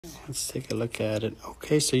Let's take a look at it.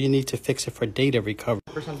 Okay, so you need to fix it for data recovery.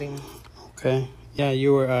 Or something. Okay. Yeah,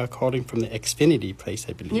 you were calling from the Xfinity place,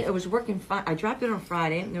 I believe. Yeah, it was working fine. I dropped it on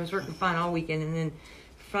Friday, and it was working fine all weekend. And then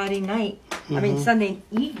Friday night, Sunday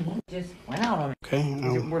evening, just went out on it. Okay.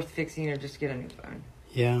 Is it worth fixing or just get a new phone?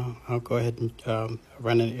 Yeah, I'll go ahead and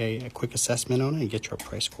run a quick assessment on it and get your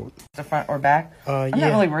price quote. The front or back? I'm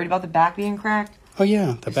not really worried about the back being cracked. Oh,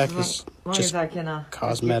 yeah, the back is as long just as I can,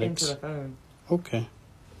 cosmetics. Just get into the phone. Okay.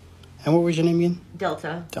 And what was your name again?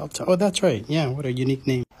 Delta. Delta. Oh, that's right. Yeah, what a unique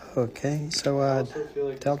name. Okay, so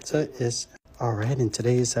Delta is... All right, in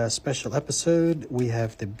today's special episode, we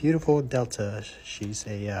have the beautiful Delta. She's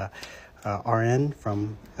a RN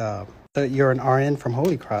from... you're an RN from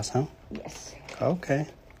Holy Cross, huh? Yes. Okay.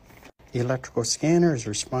 The electrical scanner is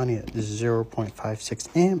responding at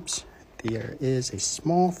 0.56 amps. There is a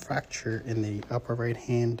small fracture in the upper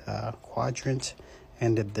right-hand quadrant,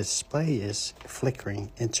 and the display is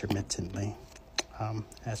flickering intermittently.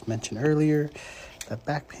 As mentioned earlier, the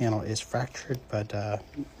back panel is fractured, but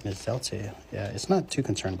Ms. Delta, is not too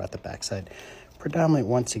concerned about the back side. Predominantly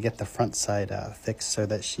wants to get the front side fixed so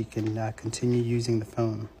that she can continue using the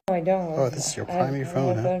phone. No, I don't. Oh, this is your primary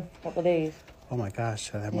phone, huh? Phone for a couple days. Oh my gosh,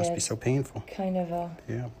 that must be so painful. Kind of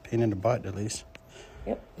Yeah, pain in the butt at least.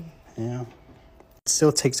 Yep. Yeah. It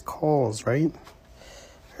still takes calls, right?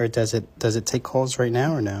 Or does it take calls right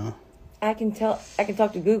now or no? I can talk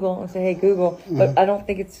to Google and say, hey, Google, but I don't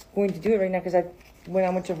think it's going to do it right now because when I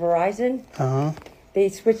went to Verizon, they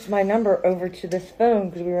switched my number over to this phone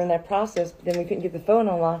because we were in that process, but then we couldn't get the phone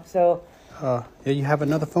unlocked, so... You have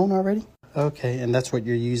another phone already? Okay, and that's what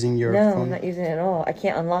you're using your phone? No, I'm not using it at all. I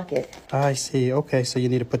can't unlock it. I see. Okay, so you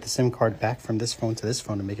need to put the SIM card back from this phone to this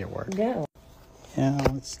phone to make it work. No. Yeah,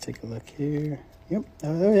 let's take a look here. Yep,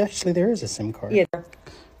 actually there is a SIM card. Yeah,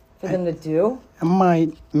 for them to do?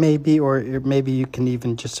 Maybe you can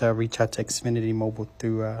even just reach out to Xfinity Mobile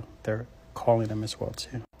through they're calling them as well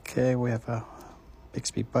too. Okay, we have a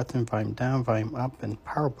Bixby button, volume down, volume up, and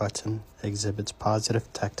power button exhibits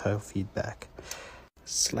positive tactile feedback.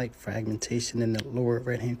 Slight fragmentation in the lower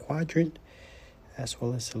right-hand quadrant, as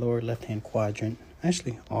well as the lower left-hand quadrant.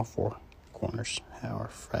 Actually, all four corners are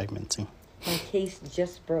fragmenting. My case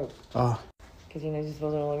just broke. Oh. Because, this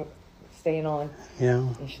wasn't staying on. Yeah.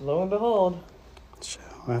 And lo and behold. So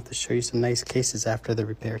I'll have to show you some nice cases after the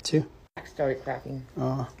repair, too. Back started cracking.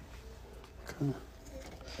 Oh. Okay.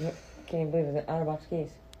 Can't even believe it's an out-of-box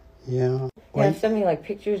case. Yeah. I have so many,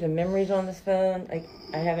 pictures and memories on this phone.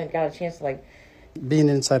 I haven't got a chance to, Being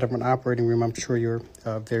inside of an operating room, I'm sure you're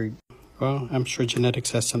well, I'm sure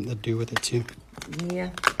genetics has something to do with it, too. Yeah,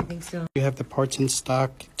 I think so. You have the parts in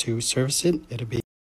stock to service it. It'll be